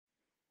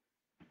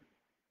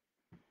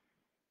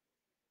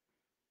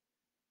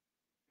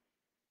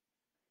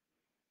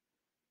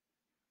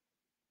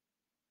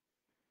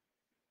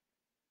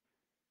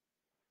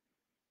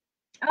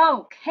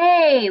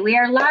Okay, we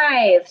are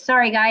live.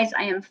 Sorry, guys,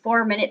 I am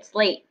 4 minutes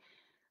late.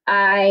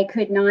 I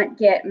could not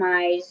get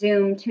my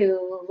Zoom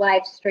to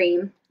live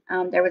stream.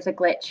 There was a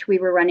glitch. We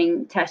were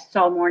running tests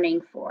all morning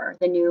for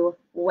the new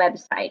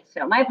website.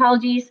 So my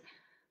apologies,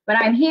 but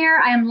I'm here.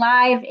 I am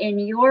live in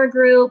your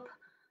group.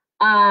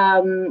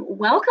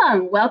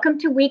 Welcome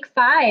to week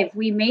 5.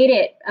 We made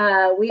it.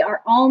 We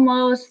are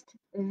almost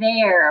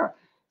there.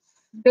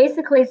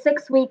 Basically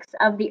 6 weeks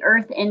of the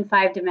Earth in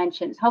 5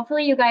 dimensions.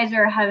 Hopefully you guys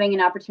are having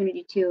an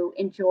opportunity to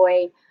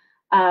enjoy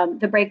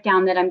the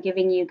breakdown that I'm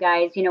giving you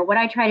guys. You know, what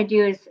I try to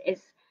do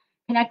is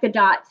connect the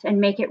dots and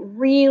make it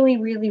really,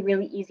 really,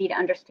 really easy to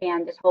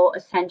understand this whole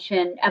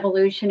ascension,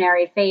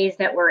 evolutionary phase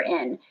that we're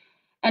in.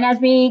 And as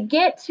we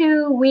get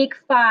to week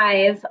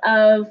 5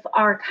 of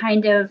our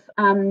kind of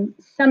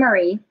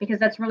summary, because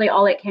that's really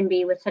all it can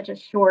be with such a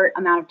short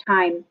amount of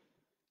time,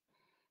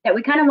 that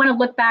we kind of want to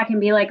look back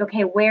and be like,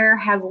 okay, where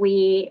did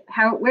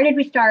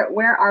we start?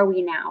 Where are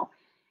we now?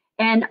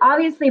 And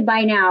obviously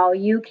by now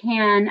you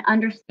can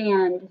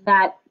understand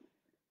that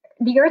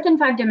the Earth in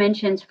 5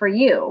 dimensions for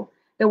you,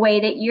 the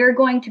way that you're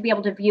going to be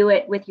able to view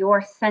it with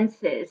your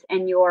senses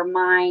and your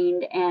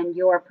mind and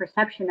your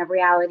perception of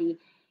reality,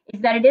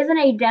 is that it isn't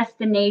a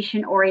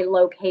destination or a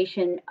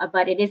location,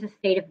 but it is a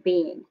state of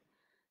being.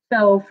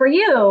 So for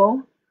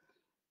you,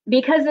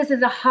 because this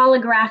is a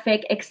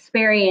holographic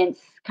experience,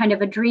 kind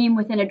of a dream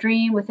within a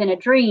dream within a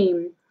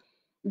dream,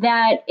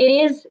 that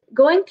it is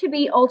going to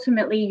be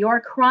ultimately your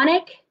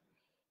chronic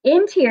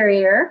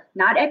interior,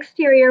 not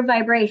exterior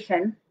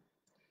vibration,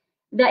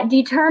 that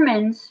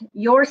determines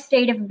your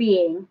state of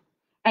being.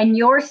 And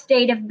your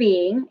state of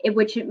being,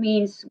 which it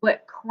means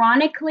what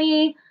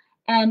chronically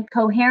and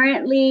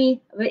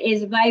coherently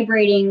is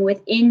vibrating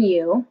within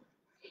you,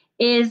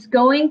 is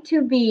going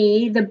to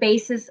be the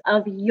basis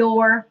of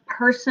your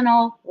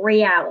personal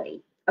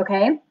reality.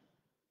 Okay?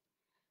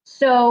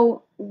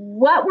 So,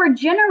 what we're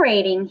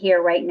generating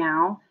here right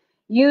now,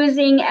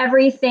 using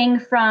everything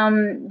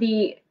from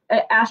the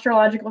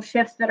astrological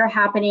shifts that are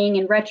happening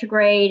in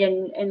retrograde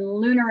and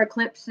lunar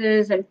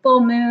eclipses and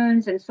full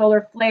moons and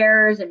solar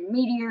flares and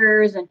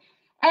meteors and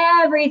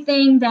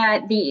everything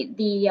that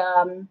the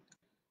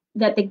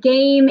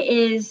game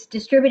is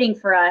distributing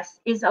for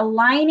us, is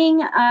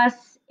aligning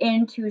us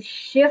into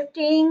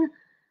shifting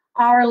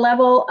our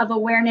level of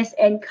awareness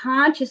and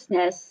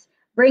consciousness,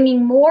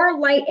 bringing more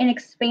light and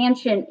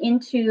expansion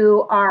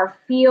into our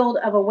field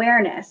of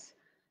awareness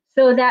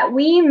so that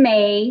we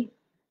may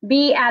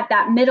be at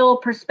that middle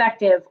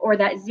perspective or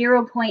that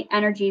 0 point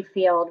energy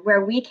field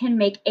where we can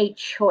make a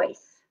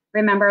choice.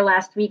 Remember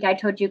last week I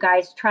told you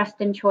guys trust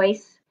and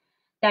choice.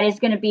 That is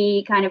going to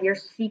be kind of your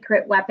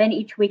secret weapon.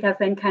 Each week I've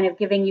been kind of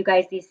giving you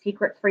guys these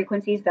secret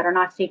frequencies that are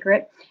not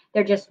secret.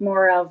 They're just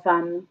more of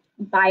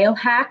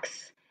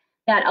biohacks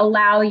that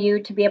allow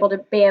you to be able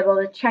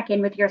to check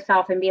in with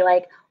yourself and be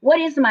like,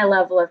 what is my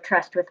level of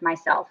trust with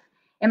myself?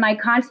 Am I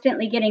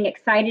constantly getting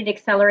excited,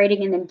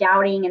 accelerating, and then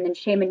doubting, and then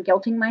shame and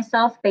guilting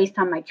myself based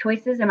on my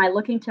choices? Am I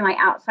looking to my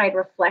outside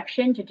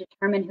reflection to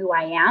determine who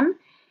I am?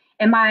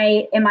 Am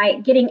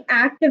I getting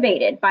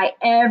activated by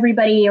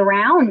everybody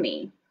around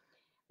me?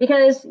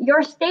 Because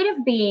your state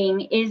of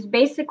being is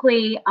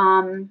basically,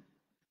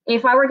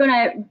 if I were going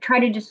to try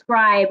to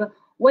describe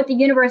what the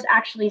universe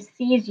actually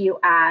sees you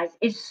as,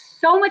 is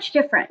so much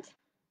different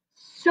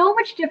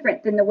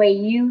than the way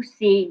you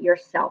see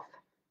yourself.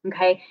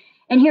 Okay.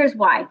 And here's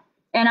why.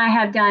 And I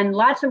have done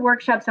lots of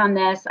workshops on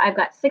this. I've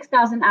got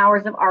 6,000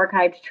 hours of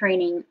archived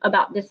training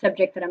about this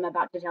subject that I'm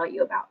about to tell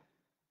you about.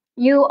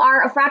 You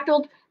are a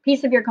fractaled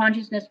piece of your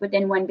consciousness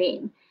within one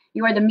being.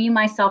 You are the me,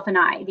 myself, and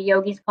I. The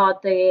yogis call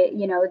it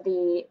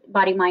the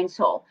body, mind,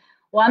 soul.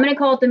 Well, I'm going to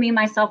call it the me,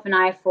 myself, and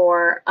I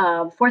for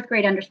 4th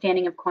grade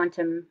understanding of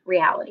quantum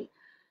reality.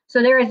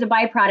 So there is a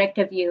byproduct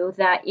of you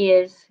that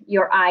is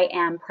your I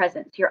am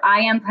presence. Your I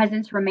am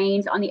presence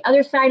remains on the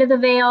other side of the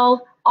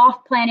veil,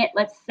 off planet,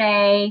 let's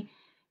say,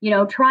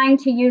 trying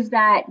to use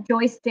that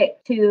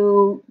joystick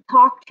to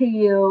talk to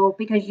you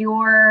because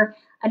you're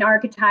an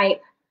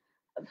archetype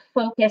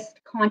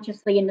focused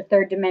consciously in the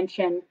 3rd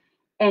dimension,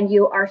 and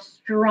you are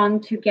strung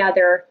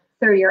together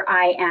through your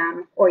I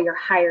am, or your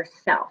higher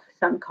self,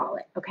 some call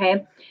it.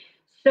 Okay.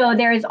 So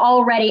there is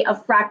already a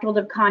fractal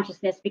of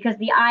consciousness because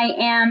the I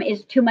am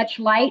is too much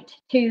light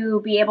to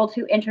be able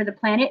to enter the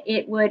planet.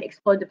 It would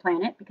explode the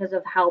planet because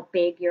of how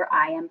big your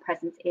I am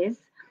presence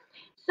is.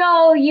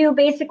 So you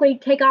basically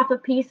take off a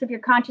piece of your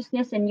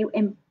consciousness and you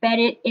embed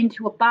it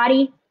into a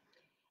body.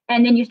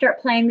 And then you start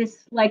playing this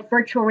like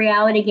virtual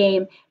reality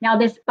game. Now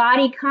this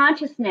body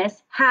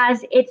consciousness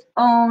has its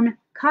own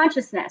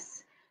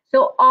consciousness.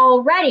 So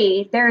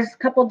already there's a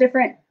couple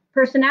different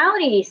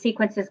personality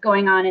sequences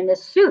going on in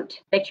this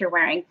suit that you're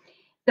wearing.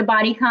 The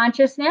body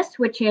consciousness,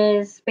 which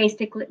is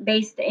basically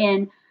based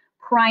in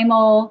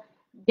primal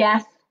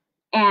death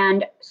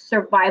and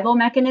survival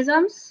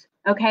mechanisms.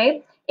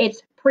 Okay.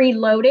 It's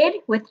preloaded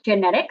with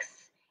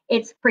genetics.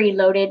 It's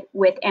preloaded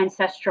with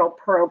ancestral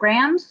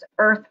programs,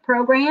 earth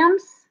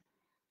programs,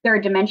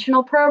 3rd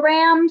dimensional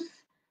programs,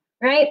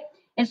 right?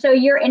 And so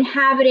you're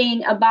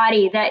inhabiting a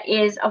body that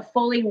is a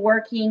fully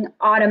working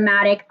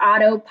automatic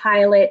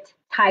autopilot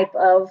type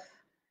of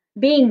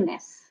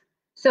beingness.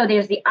 So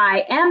there's the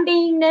I am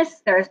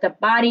beingness, there's the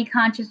body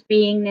conscious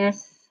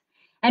beingness.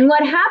 And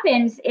what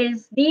happens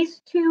is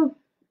these two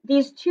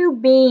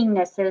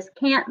beingnesses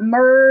can't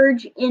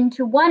merge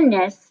into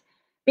oneness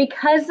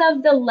because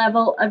of the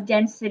level of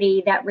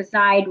density that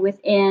reside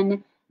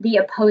within the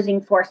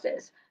opposing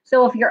forces.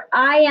 So if your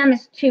I am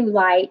is too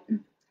light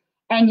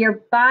and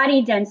your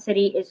body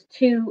density is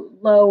too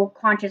low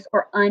conscious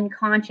or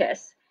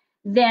unconscious,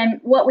 then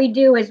what we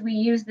do is we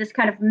use this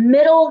kind of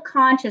middle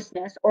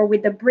consciousness, or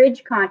with the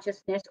bridge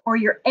consciousness, or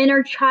your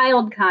inner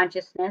child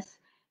consciousness,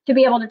 to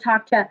be able to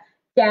talk to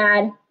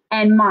dad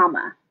and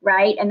mama,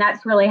 right? And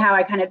that's really how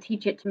I kind of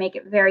teach it, to make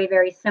it very,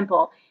 very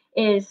simple,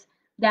 is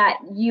that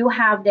you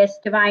have this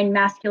divine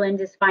masculine,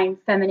 this divine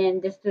feminine,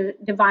 this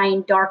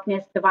divine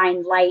darkness,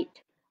 divine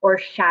light or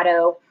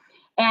shadow.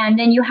 And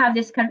then you have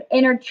this kind of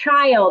inner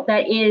child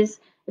that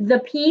is the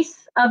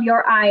piece of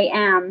your I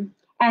am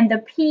and the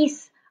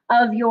piece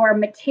of your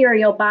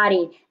material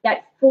body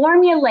that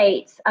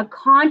formulates a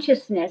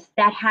consciousness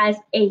that has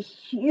a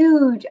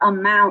huge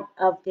amount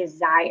of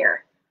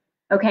desire.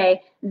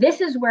 Okay,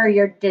 this is where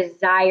your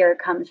desire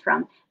comes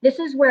from. This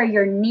is where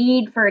your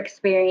need for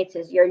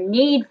experiences, your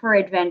need for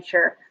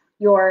adventure,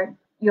 your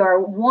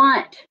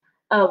want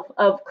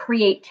of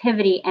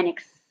creativity and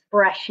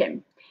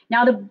expression.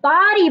 Now, the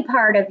body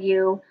part of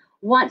you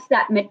wants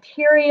that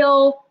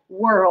material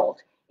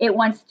world. It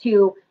wants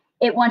to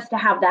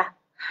have the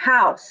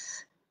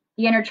house.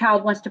 The inner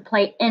child wants to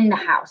play in the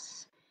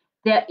house.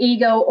 The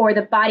ego or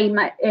the body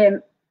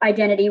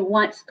identity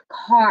wants the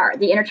car.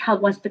 The inner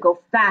child wants to go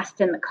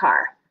fast in the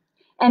car.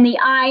 And the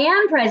I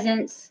am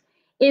presence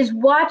is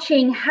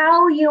watching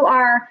how you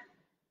are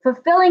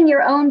fulfilling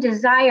your own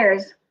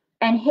desires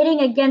and hitting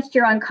against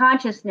your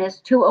unconsciousness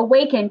to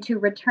awaken, to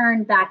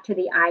return back to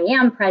the I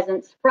am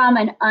presence from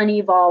an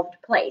unevolved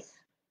place,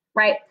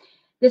 right?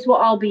 This will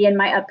all be in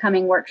my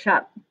upcoming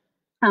workshop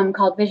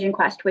called Vision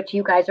Quest, which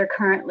you guys are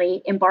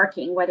currently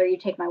embarking. Whether you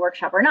take my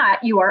workshop or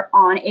not, you are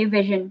on a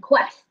vision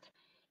quest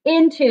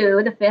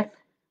into the fifth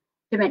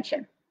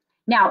dimension.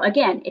 Now,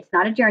 again, it's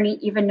not a journey,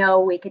 even though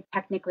we could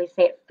technically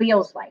say it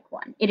feels like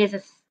one. It is a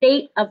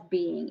state of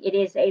being. It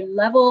is a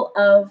level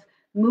of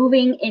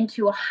moving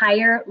into a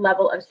higher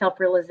level of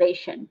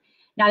self-realization.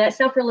 Now, that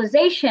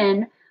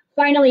self-realization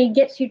finally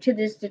gets you to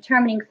this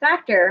determining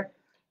factor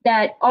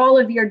that all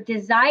of your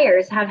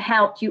desires have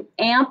helped you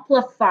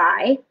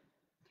amplify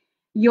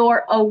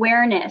your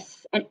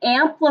awareness and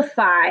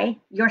amplify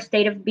your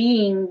state of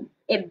being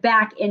it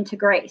back into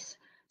grace.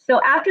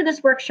 So after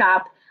this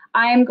workshop,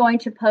 I am going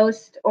to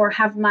post, or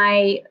have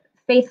my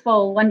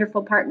faithful,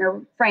 wonderful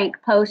partner, Frank,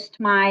 post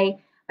my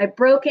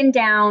broken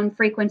down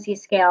frequency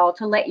scale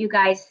to let you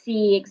guys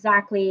see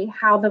exactly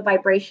how the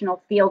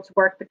vibrational fields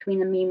work between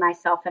the me,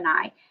 myself, and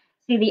I.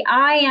 See, the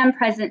I am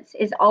presence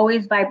is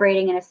always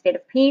vibrating in a state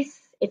of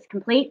peace. It's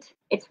complete.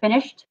 It's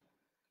finished.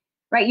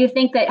 Right? You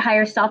think that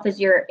higher self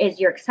is your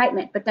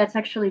excitement, but that's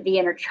actually the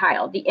inner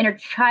child. The inner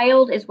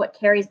child is what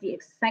carries the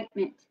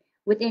excitement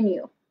within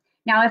you.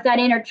 Now, if that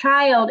inner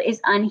child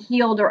is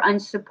unhealed or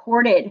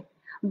unsupported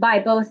by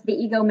both the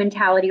ego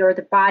mentality or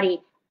the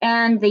body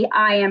and the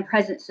I am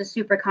presence, the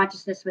super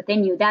consciousness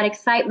within you, that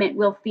excitement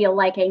will feel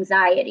like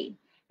anxiety.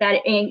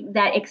 That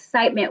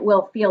excitement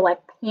will feel like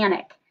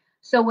panic.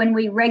 So when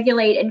we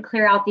regulate and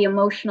clear out the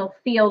emotional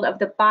field of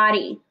the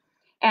body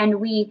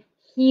and we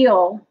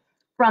heal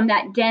from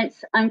that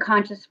dense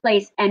unconscious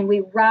place and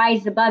we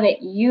rise above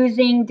it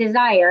using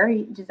desire.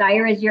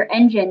 Desire is your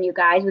engine, you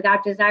guys.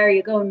 Without desire,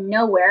 you go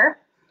nowhere.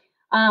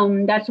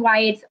 That's why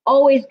it's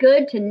always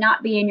good to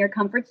not be in your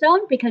comfort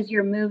zone, because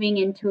you're moving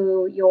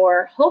into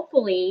your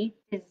hopefully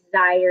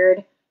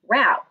desired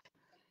route.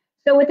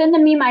 So within the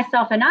me,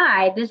 myself, and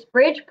I, this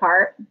bridge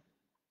part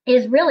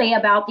is really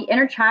about the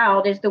inner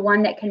child is the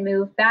one that can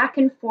move back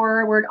and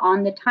forward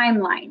on the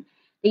timeline.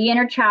 The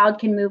inner child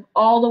can move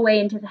all the way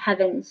into the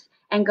heavens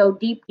and go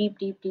deep, deep,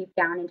 deep, deep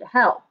down into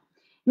hell.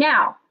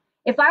 Now,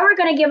 if I were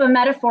going to give a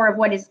metaphor of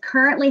what is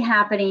currently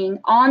happening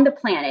on the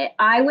planet,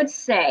 I would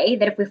say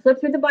that if we flip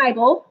through the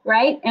Bible,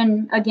 right,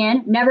 and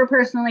again, never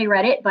personally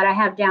read it, but I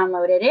have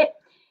downloaded it,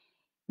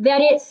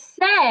 that it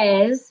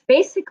says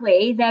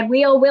basically that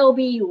we will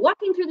be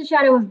walking through the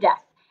shadow of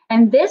death.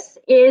 And this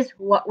is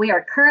what we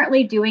are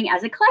currently doing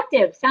as a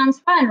collective. Sounds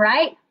fun,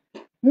 right?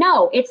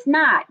 No, it's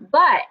not.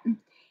 But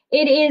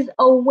it is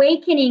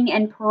awakening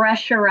and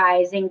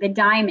pressurizing the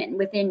diamond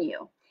within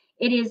you.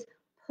 It is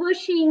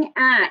pushing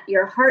at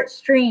your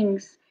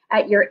heartstrings,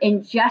 at your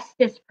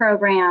injustice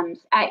programs,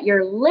 at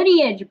your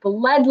lineage,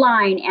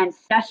 bloodline,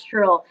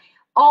 ancestral,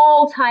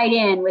 all tied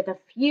in with a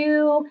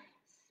few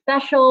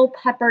special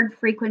peppered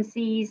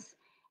frequencies.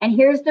 And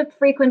here's the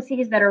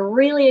frequencies that are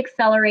really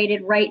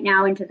accelerated right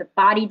now into the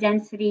body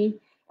density,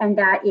 and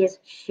that is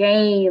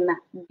shame,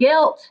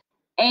 guilt,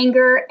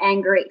 anger,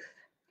 and grief.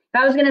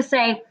 If I was going to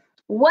say,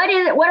 what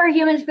are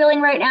humans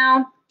feeling right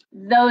now?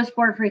 Those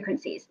four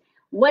frequencies.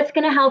 What's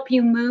going to help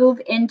you move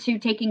into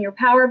taking your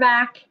power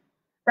back?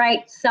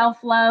 right?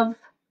 Self-love,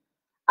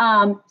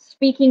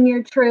 speaking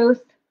your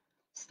truth,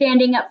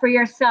 standing up for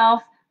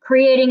yourself,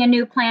 creating a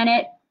new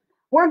planet.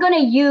 We're going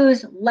to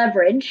use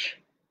leverage,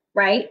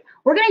 right?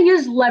 We're going to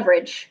use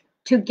leverage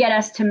to get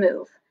us to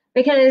move,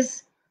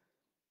 because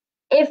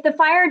if the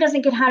fire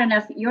doesn't get hot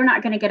enough, you're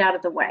not going to get out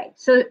of the way.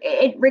 So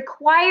it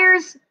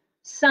requires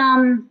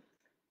some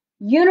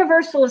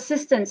universal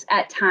assistance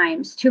at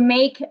times to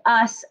make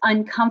us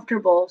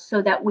uncomfortable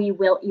so that we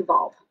will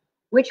evolve,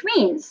 which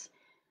means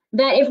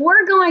that if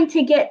we're going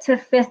to get to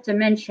fifth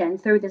dimension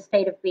through the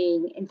state of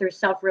being and through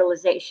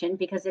self-realization,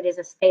 because it is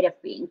a state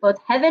of being,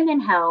 both heaven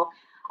and hell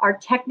are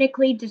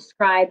technically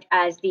described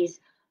as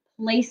these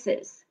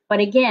places. But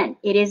again,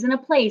 it isn't a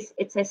place,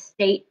 it's a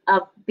state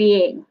of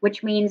being,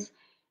 which means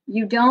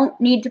you don't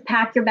need to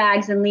pack your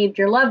bags and leave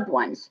your loved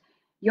ones.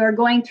 You're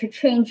going to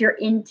change your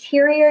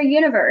interior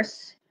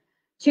universe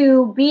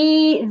to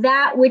be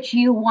that which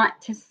you want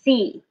to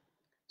see.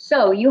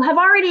 So you have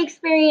already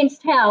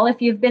experienced hell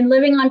if you've been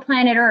living on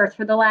planet Earth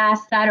for the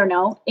last, I don't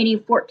know, any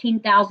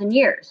 14,000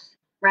 years,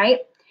 right?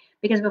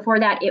 Because before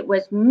that, it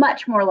was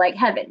much more like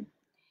heaven.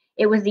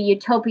 It was the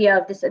utopia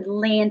of this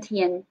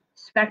Atlantean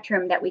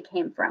spectrum that we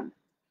came from.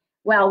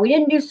 Well, we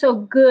didn't do so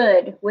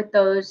good with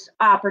those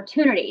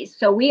opportunities.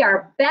 So we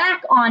are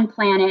back on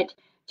planet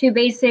to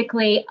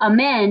basically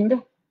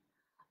amend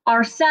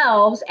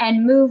ourselves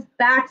and move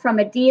back from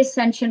a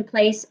de-ascension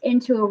place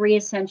into a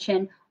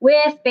reascension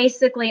with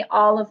basically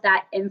all of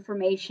that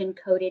information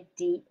coded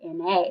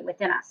DNA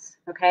within us,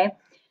 okay?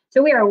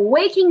 So we are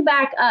waking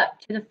back up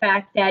to the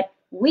fact that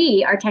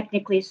we are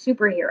technically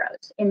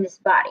superheroes in this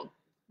body,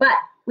 but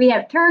we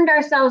have turned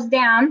ourselves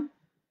down,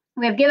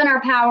 we have given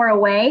our power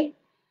away,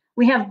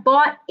 we have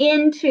bought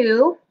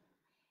into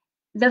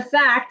the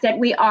fact that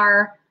we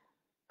are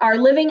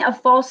living a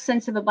false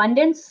sense of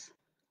abundance,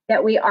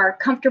 that we are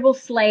comfortable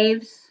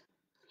slaves.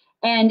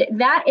 And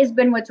that has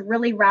been what's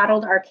really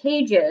rattled our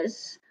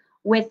cages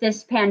with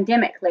this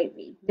pandemic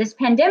lately. This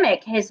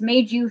pandemic has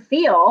made you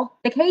feel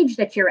the cage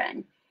that you're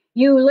in.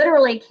 You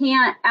literally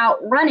can't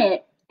outrun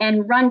it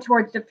and run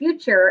towards the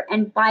future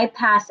and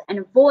bypass and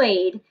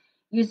avoid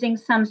using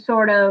some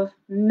sort of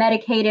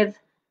medicative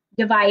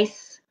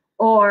device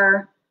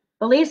or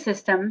belief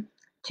system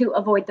to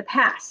avoid the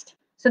past.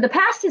 So the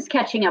past is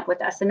catching up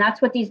with us, and that's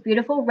what these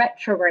beautiful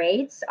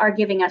retrogrades are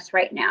giving us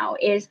right now,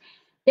 is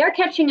they're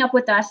catching up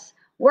with us.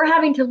 We're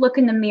having to look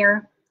in the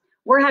mirror.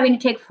 We're having to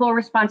take full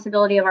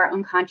responsibility of our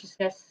own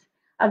consciousness,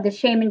 of the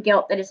shame and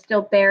guilt that is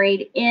still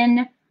buried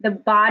in the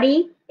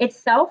body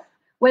itself,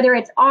 whether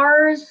it's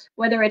ours,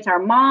 whether it's our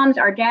moms,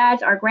 our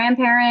dads, our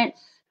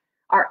grandparents,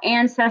 our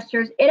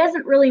ancestors. It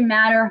doesn't really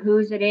matter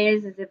whose it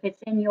is, as if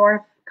it's in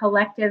your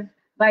collective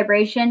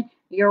vibration,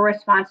 you're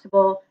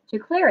responsible to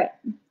clear it,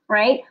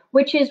 right?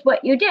 Which is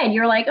what you did.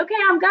 You're like, okay,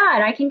 I'm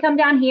God. I can come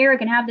down here. I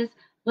can have this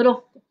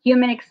little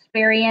human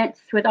experience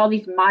with all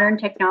these modern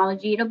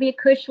technology. It'll be a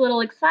cush little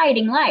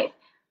exciting life,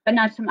 but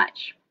not so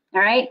much.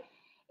 All right.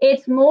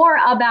 It's more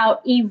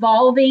about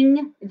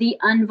evolving the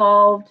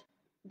unevolved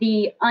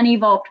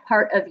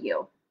part of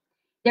you.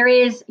 There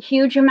is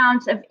huge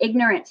amounts of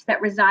ignorance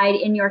that reside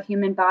in your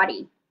human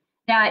body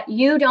that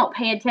you don't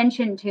pay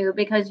attention to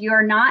because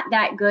you're not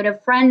that good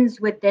of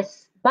friends with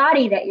this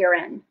body that you're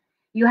in.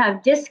 You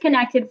have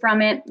disconnected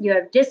from it. You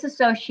have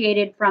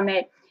disassociated from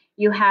it.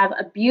 You have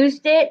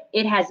abused it.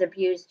 It has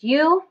abused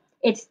you.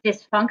 It's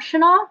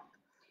dysfunctional.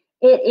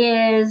 It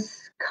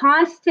is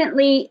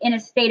constantly in a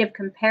state of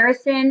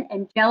comparison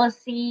and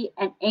jealousy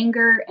and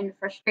anger and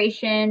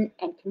frustration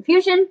and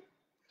confusion.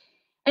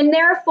 And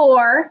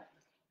therefore,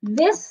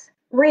 this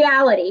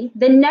reality,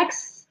 the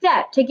next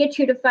step to get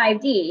you to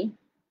 5D,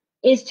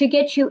 is to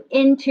get you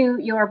into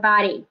your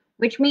body,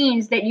 which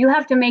means that you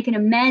have to make an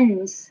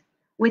amends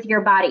with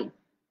your body.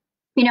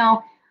 You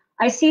know,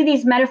 I see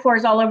these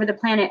metaphors all over the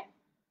planet.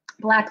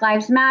 Black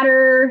Lives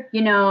Matter,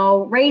 you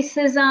know,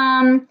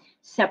 racism,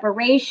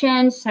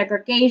 separation,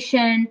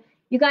 segregation.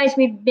 You guys,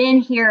 we've been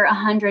here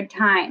 100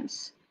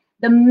 times.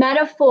 The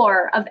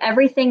metaphor of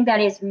everything that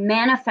is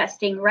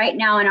manifesting right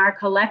now in our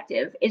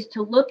collective is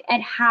to look at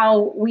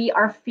how we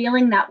are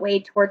feeling that way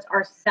towards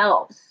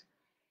ourselves.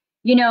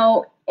 You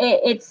know,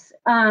 it's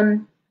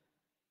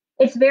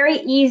very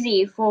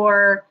easy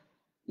for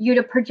you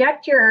to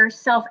project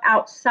yourself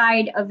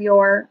outside of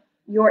your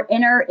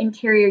inner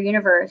interior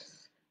universe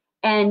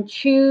and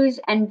choose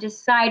and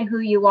decide who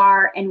you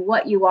are and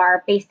what you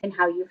are based on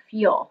how you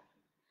feel.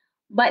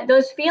 But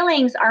those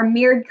feelings are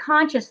mirrored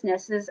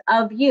consciousnesses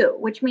of you,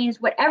 which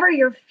means whatever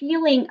you're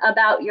feeling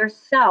about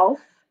yourself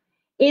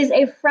is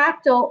a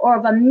fractal or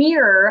of a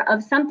mirror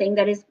of something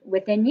that is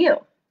within you.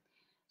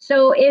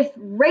 So if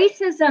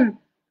racism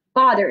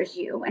bothers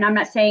you, and I'm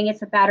not saying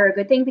it's a bad or a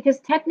good thing, because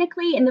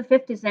technically in the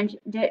fifth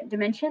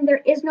dimension,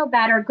 there is no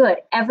bad or good.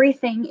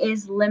 Everything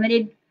is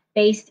limited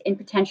based in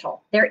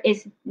potential. There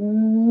is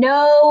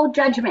no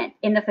judgment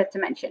in the fifth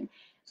dimension.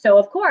 So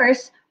of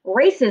course,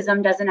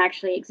 racism doesn't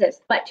actually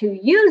exist, but to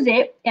use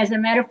it as a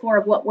metaphor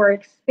of what we're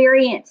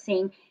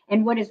experiencing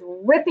and what is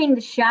ripping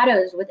the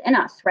shadows within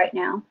us right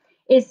now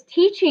is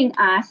teaching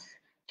us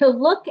to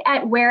look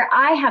at where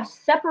I have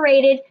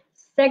separated,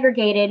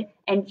 segregated,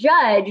 and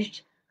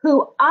judged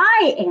who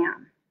I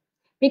am.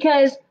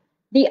 Because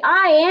the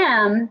I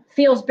am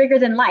feels bigger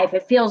than life.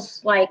 It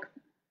feels like,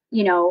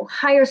 you know,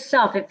 higher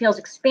self. It feels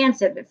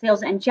expansive. It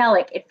feels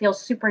angelic. It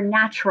feels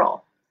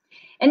supernatural.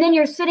 And then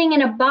you're sitting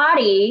in a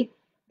body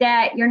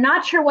that you're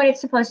not sure what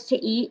it's supposed to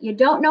eat. You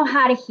don't know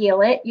how to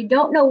heal it. You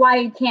don't know why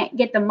you can't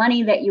get the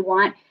money that you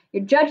want.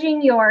 You're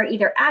judging your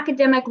either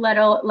academic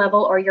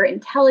level or your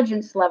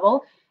intelligence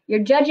level.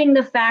 You're judging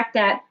the fact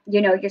that,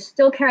 you know, you're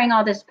still carrying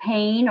all this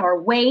pain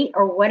or weight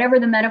or whatever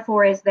the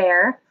metaphor is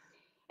there.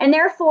 And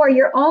therefore,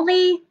 your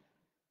only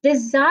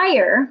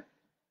desire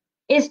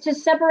is to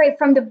separate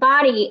from the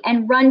body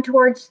and run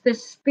towards the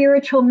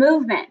spiritual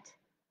movement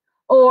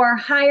or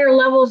higher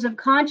levels of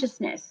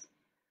consciousness.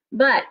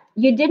 But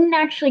you didn't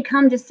actually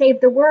come to save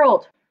the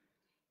world.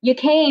 You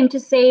came to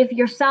save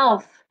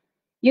yourself.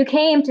 You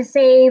came to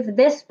save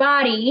this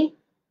body.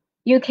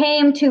 You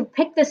came to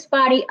pick this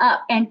body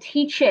up and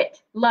teach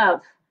it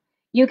love.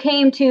 You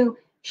came to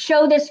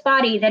show this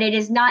body that it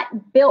is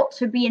not built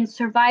to be in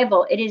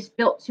survival. It is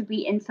built to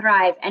be in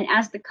thrive. And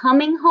as the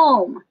coming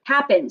home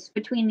happens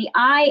between the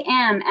I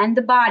am and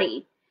the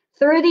body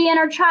through the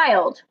inner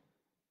child,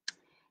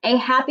 a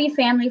happy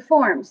family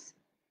forms.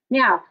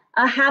 Now,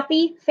 a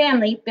happy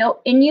family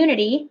built in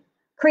unity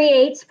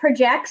creates,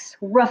 projects,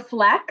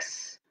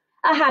 reflects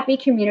a happy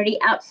community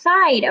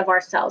outside of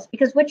ourselves,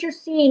 because what you're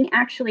seeing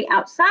actually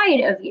outside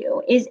of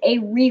you is a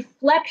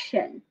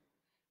reflection.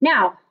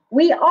 Now,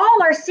 we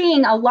all are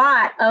seeing a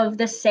lot of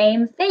the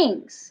same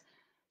things.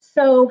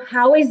 So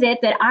how is it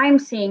that I'm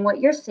seeing what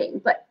you're seeing?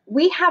 But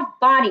we have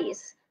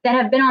bodies that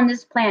have been on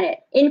this planet,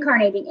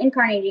 incarnating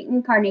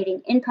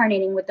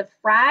with the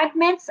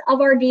fragments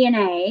of our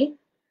DNA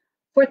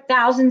for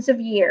thousands of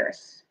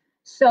years.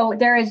 So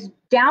there is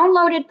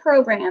downloaded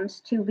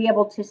programs to be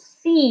able to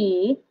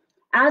see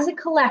as a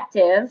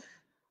collective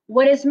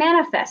what is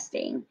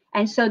manifesting,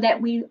 and so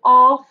that we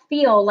all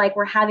feel like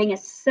we're having a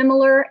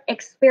similar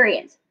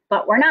experience,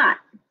 but we're not.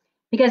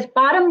 Because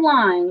bottom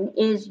line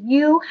is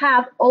you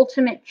have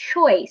ultimate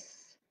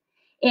choice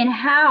in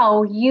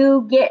how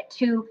you get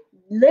to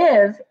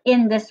live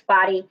in this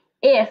body,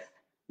 if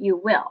you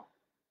will.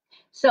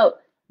 So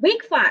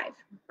week 5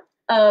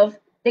 of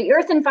the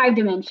Earth in 5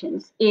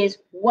 dimensions is,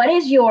 what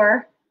is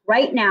your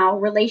right now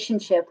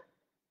relationship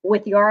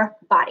with your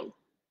body?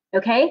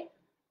 Okay?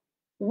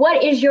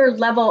 What is your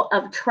level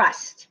of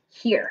trust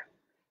here?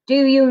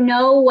 Do you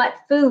know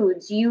what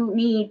foods you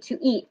need to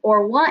eat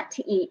or want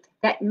to eat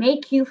that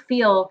make you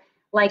feel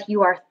like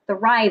you are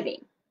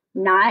thriving,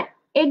 not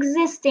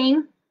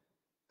existing,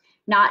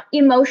 not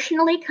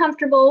emotionally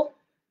comfortable,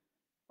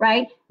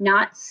 right?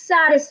 Not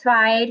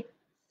satisfied,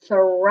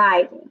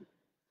 thriving.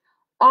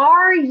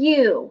 Are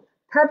you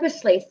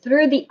purposely,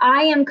 through the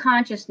I am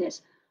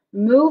consciousness,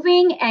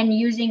 moving and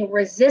using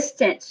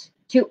resistance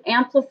to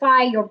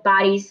amplify your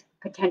body's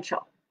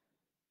potential?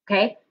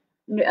 Okay,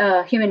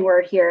 human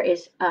word here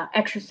is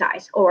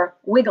exercise or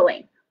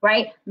wiggling,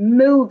 right?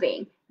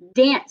 Moving,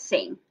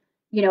 dancing,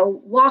 you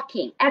know,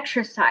 walking,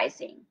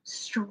 exercising,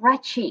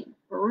 stretching,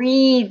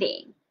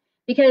 breathing,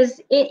 because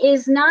it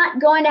is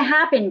not going to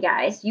happen,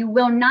 guys. You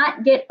will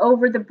not get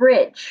over the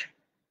bridge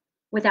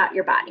without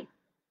your body.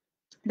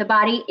 The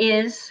body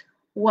is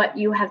what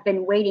you have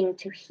been waiting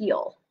to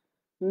heal,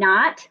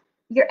 not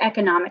your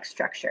economic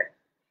structure,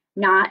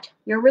 not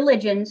your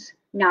religions,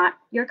 not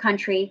your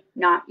country,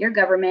 not your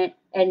government,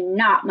 and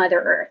not Mother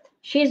Earth.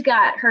 She's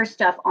got her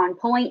stuff on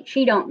point.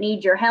 She don't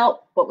need your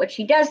help, but what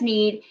she does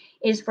need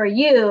is for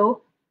you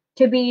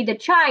to be the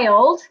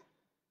child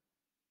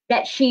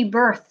that she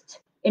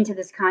birthed into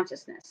this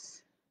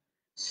consciousness.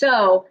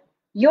 So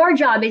your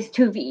job is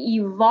to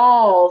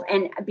evolve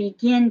and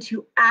begin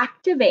to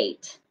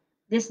activate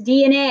this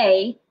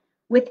DNA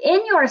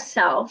within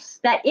yourselves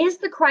that is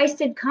the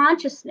Christed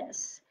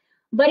consciousness,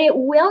 but it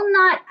will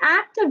not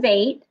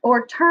activate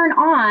or turn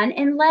on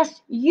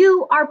unless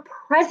you are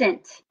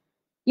present.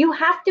 You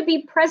have to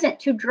be present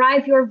to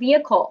drive your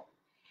vehicle,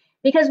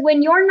 because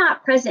when you're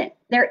not present,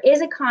 there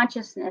is a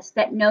consciousness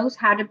that knows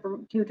how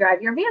to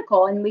drive your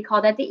vehicle, and we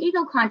call that the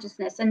ego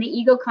consciousness. And the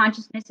ego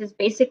consciousness is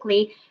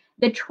basically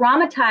the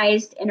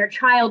traumatized inner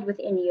child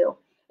within you.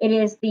 It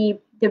is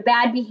the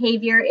bad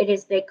behavior. It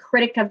is the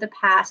critic of the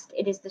past.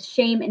 It is the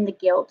shame and the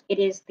guilt. It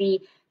is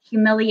the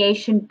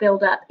humiliation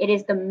buildup. It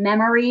is the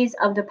memories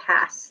of the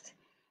past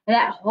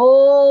that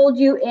hold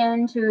you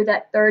into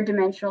that third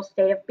dimensional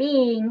state of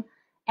being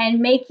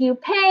and make you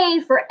pay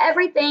for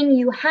everything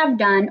you have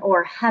done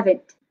or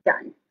haven't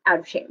done out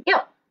of shame and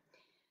guilt.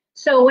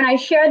 So when I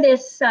share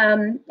this,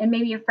 and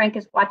maybe if Frank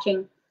is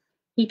watching,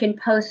 he can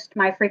post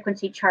my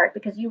frequency chart,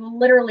 because you will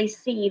literally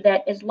see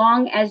that as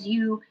long as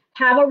you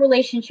have a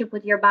relationship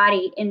with your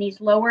body in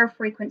these lower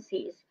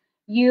frequencies,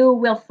 you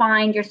will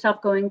find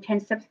yourself going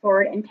 10 steps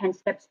forward and 10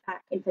 steps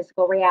back in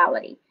physical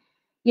reality.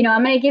 You know,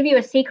 I'm going to give you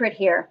a secret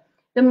here.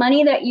 The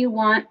money that you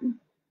want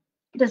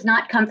does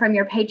not come from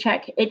your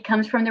paycheck. It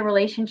comes from the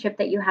relationship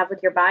that you have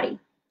with your body.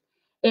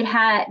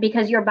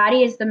 Because your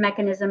body is the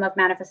mechanism of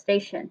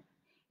manifestation.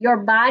 Your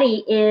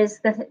body is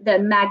the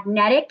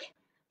magnetic,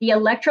 the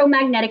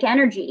electromagnetic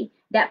energy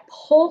that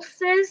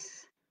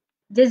pulses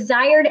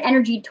desired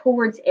energy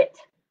towards it.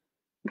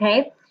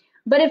 Okay?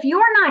 But if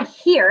you're not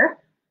here,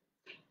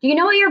 do you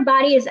know what your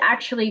body is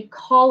actually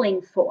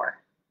calling for?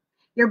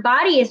 Your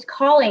body is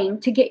calling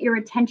to get your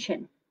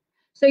attention.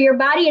 So your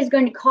body is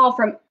going to call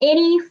from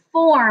any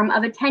form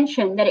of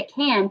attention that it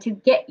can to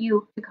get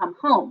you to come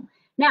home.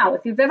 Now,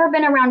 if you've ever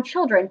been around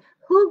children,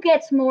 who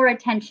gets more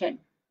attention?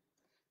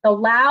 The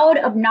loud,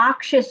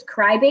 obnoxious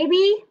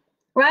crybaby,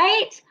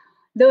 right?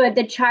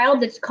 The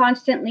child that's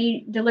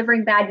constantly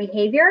delivering bad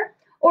behavior,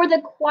 or the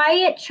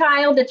quiet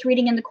child that's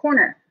reading in the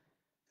corner?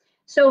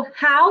 So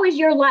how is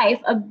your life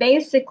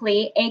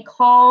basically a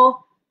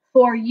call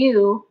for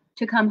you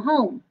to come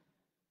home?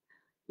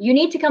 You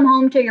need to come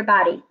home to your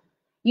body.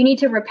 You need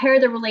to repair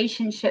the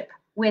relationship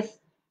with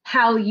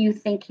how you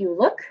think you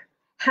look,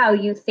 how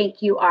you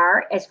think you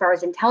are as far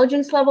as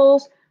intelligence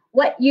levels,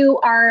 what you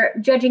are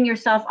judging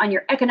yourself on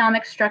your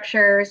economic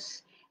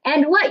structures,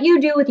 and what you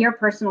do with your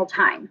personal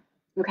time.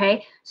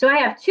 Okay, so I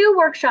have 2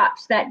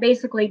 workshops that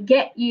basically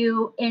get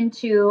you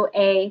into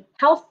a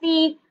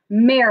healthy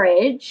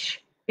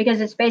marriage, because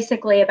it's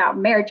basically about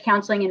marriage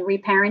counseling and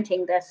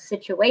reparenting this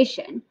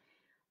situation,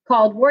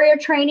 called Warrior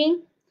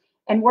Training.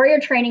 And warrior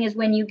training is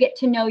when you get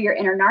to know your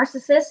inner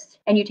narcissist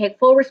and you take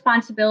full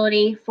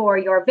responsibility for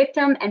your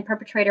victim and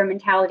perpetrator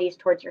mentalities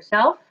towards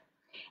yourself.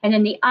 And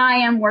then the I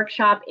Am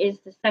workshop is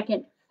the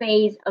second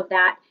phase of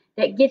that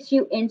gets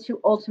you into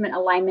ultimate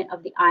alignment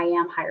of the I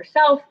Am higher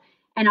self.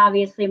 And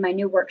obviously my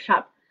new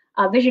workshop,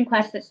 Vision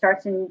Quest, that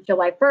starts in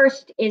July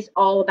 1st, is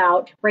all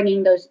about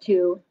bringing those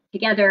 2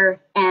 together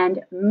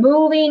and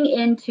moving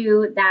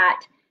into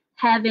that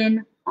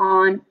heaven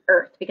on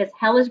earth, because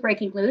hell is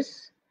breaking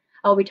loose.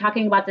 I'll be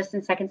talking about this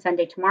in Second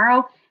Sunday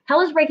tomorrow. Hell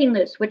is breaking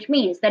loose, which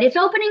means that it's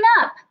opening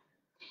up.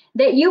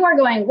 That you are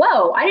going,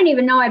 whoa, I didn't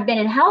even know I've been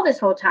in hell this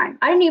whole time.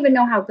 I didn't even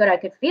know how good I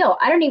could feel.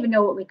 I don't even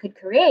know what we could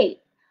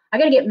create. I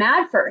got to get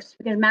mad first,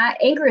 because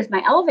anger is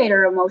my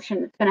elevator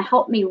emotion that's going to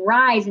help me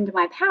rise into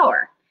my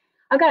power.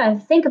 I've got to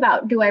think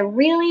about, do I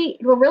really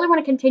want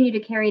to continue to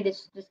carry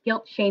this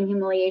guilt, shame,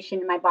 humiliation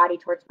in my body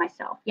towards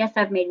myself? Yes,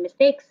 I've made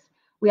mistakes.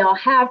 We all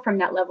have, from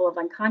that level of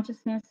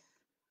unconsciousness.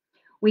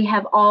 We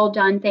have all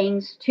done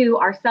things to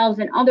ourselves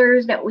and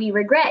others that we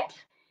regret,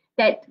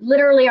 that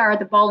literally are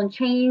the ball and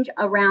change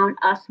around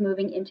us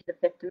moving into the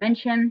 5th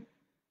dimension.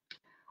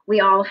 We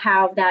all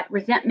have that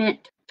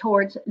resentment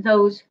towards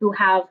those who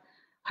have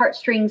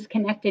heartstrings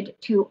connected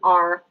to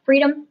our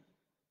freedom.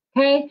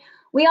 Okay?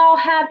 We all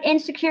have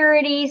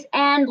insecurities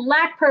and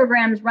lack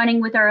programs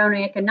running with our own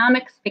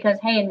economics, because,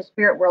 hey, in the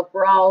spirit world,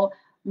 we're all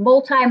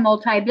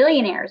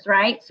multi-billionaires,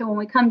 right? So when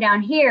we come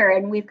down here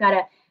and we've got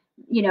to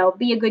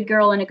be a good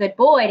girl and a good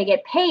boy to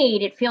get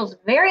paid, it feels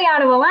very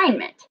out of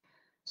alignment.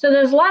 So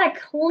there's a lot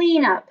of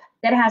cleanup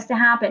that has to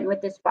happen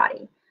with this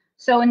body.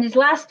 So in these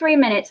last 3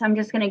 minutes, I'm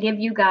just going to give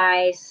you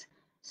guys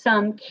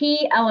some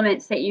key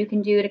elements that you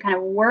can do to kind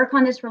of work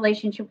on this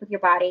relationship with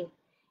your body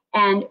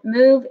and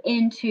move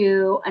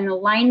into an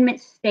alignment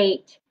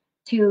state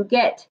to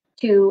get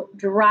to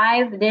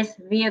drive this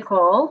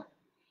vehicle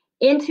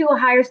into a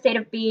higher state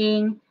of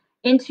being,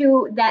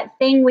 into that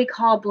thing we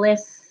call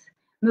bliss,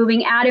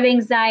 moving out of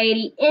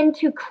anxiety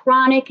into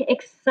chronic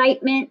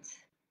excitement,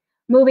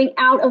 moving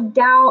out of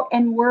doubt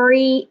and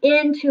worry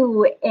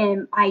into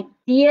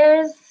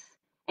ideas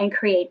and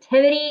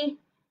creativity,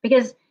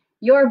 because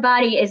your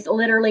body is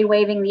literally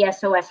waving the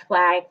SOS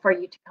flag for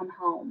you to come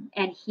home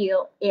and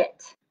heal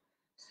it.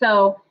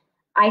 So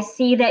I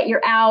see that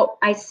you're out.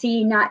 I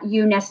see not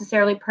you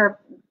necessarily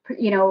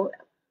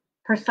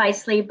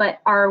precisely, but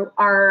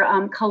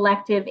our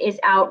collective is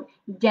out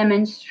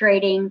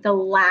demonstrating the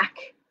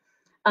lack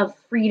of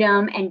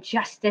freedom and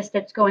justice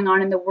that's going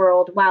on in the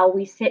world while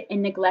we sit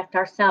and neglect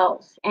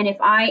ourselves. And if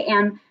I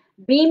am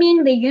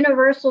beaming the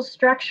universal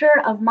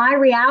structure of my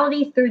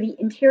reality through the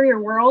interior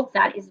world,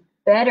 that is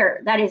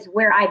better. That is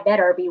where I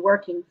better be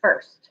working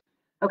first.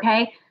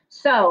 Okay?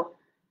 So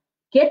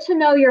get to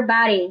know your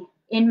body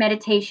in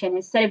meditation.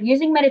 Instead of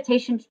using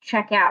meditation to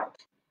check out,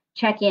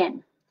 check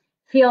in.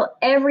 Feel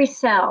every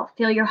cell.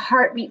 Feel your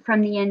heartbeat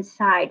from the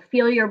inside.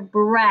 Feel your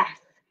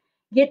breath.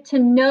 Get to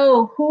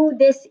know who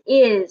this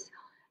is.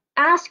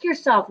 Ask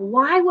yourself,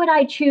 why would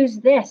I choose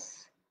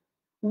this?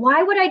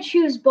 Why would I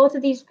choose both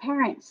of these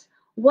parents?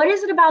 What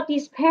is it about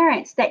these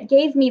parents that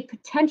gave me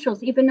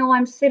potentials even though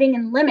I'm sitting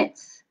in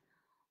limits?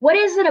 What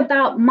is it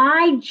about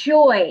my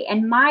joy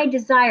and my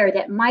desire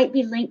that might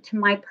be linked to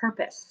my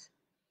purpose?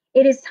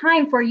 It is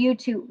time for you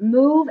to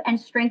move and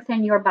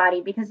strengthen your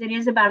body, because it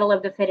is a battle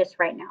of the fittest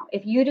right now.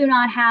 If you do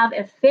not have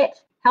a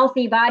fit,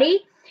 healthy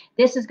body,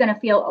 this is going to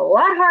feel a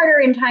lot harder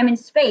in time and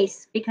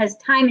space, because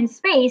time and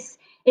space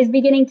is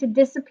beginning to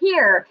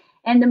disappear.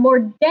 And the more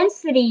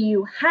density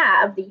you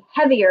have, the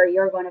heavier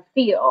you're going to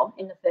feel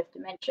in the 5th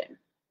dimension.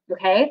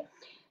 Okay?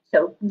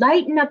 So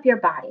lighten up your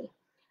body.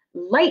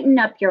 Lighten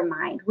up your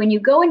mind. When you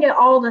go into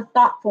all the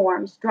thought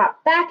forms,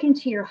 drop back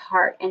into your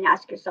heart and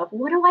ask yourself,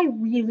 what do I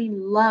really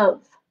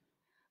love?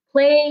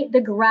 Play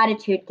the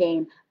gratitude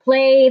game.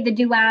 Play the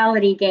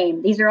duality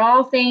game. These are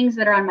all things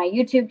that are on my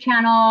YouTube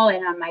channel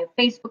and on my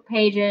Facebook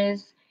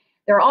pages.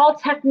 They're all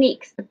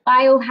techniques to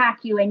biohack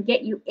you and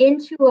get you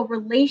into a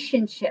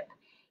relationship.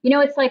 You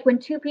know, it's like when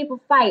two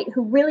people fight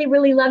who really,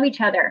 really love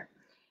each other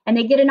and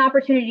they get an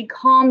opportunity to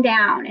calm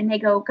down and they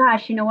go,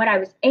 gosh, you know what? I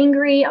was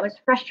angry. I was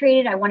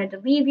frustrated. I wanted to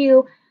leave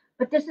you.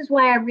 But this is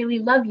why I really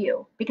love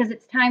you, because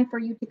it's time for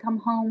you to come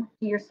home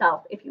to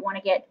yourself if you want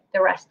to get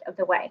the rest of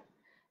the way.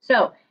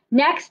 So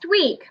next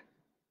week,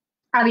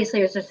 obviously,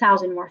 there's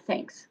 1,000 more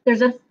things.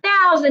 There's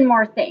 1,000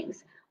 more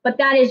things, but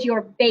that is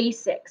your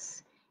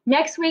basics.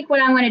 Next week,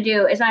 what I'm going to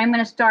do is I'm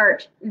going to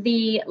start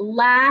the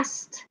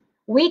last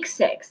week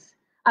 6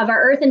 of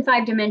our Earth in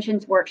 5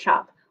 Dimensions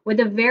workshop with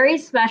a very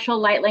special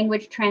light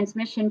language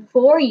transmission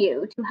for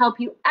you to help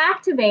you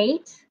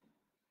activate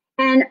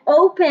and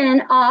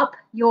open up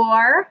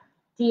your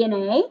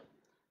DNA,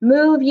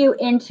 move you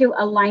into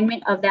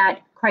alignment of that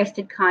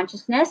Christed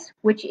consciousness,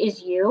 which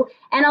is you,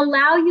 and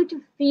allow you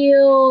to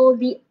feel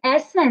the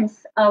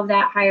essence of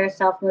that higher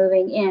self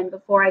moving in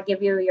before I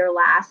give you your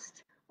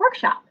last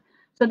workshop.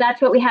 So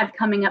that's what we have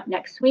coming up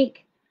next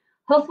week.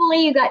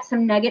 Hopefully you got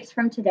some nuggets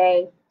from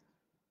today.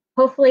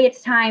 Hopefully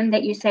it's time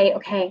that you say,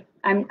 okay,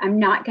 I'm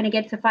not going to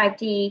get to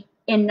 5D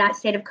in that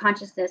state of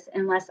consciousness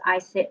unless I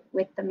sit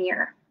with the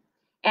mirror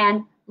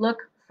and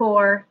look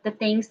for the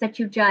things that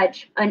you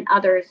judge on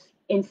others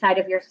inside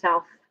of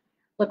yourself.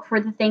 Look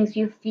for the things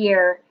you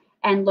fear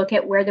and look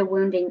at where the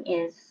wounding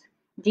is.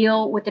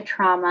 Deal with the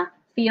trauma.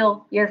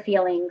 Feel your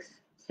feelings.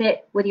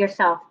 Sit with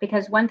yourself.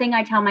 Because one thing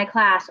I tell my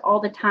class all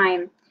the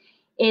time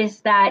is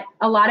that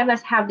a lot of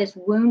us have this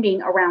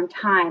wounding around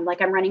time.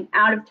 Like, I'm running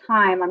out of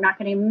time. I'm not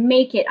going to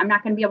make it. I'm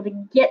not going to be able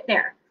to get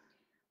there.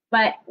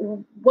 But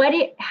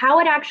how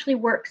it actually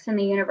works in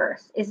the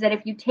universe is that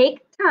if you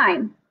take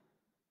time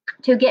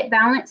to get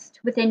balanced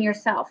within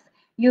yourself,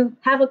 you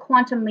have a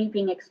quantum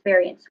leaping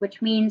experience,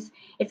 which means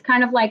it's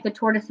kind of like the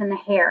tortoise and the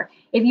hare.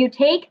 If you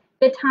take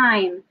the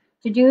time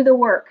to do the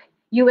work,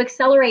 you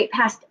accelerate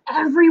past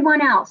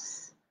everyone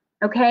else,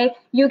 okay?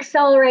 You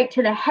accelerate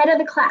to the head of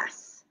the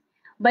class.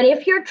 But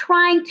if you're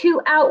trying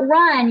to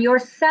outrun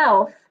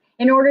yourself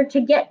in order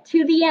to get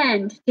to the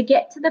end, to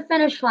get to the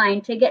finish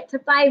line, to get to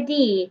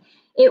 5D,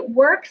 it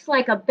works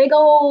like a big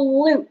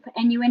old loop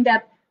and you end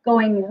up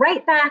going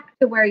right back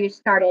to where you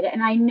started.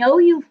 And I know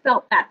you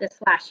felt that this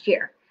last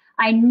year.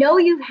 I know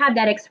you've had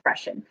that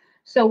expression.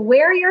 So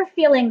where you're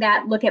feeling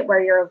that, look at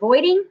where you're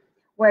avoiding,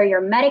 where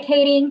you're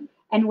medicating,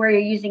 and where you're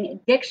using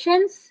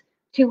addictions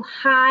to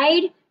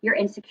hide your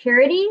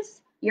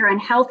insecurities, your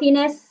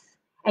unhealthiness,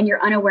 and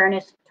your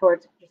unawareness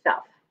towards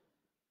yourself.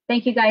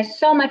 Thank you guys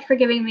so much for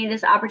giving me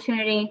this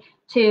opportunity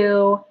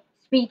to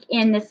speak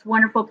in this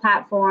wonderful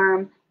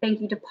platform.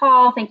 Thank you to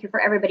Paul. Thank you for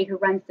everybody who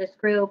runs this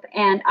group.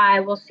 And I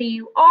will see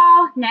you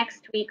all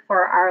next week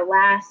for our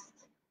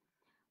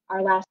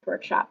last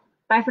workshop.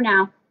 Bye for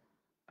now.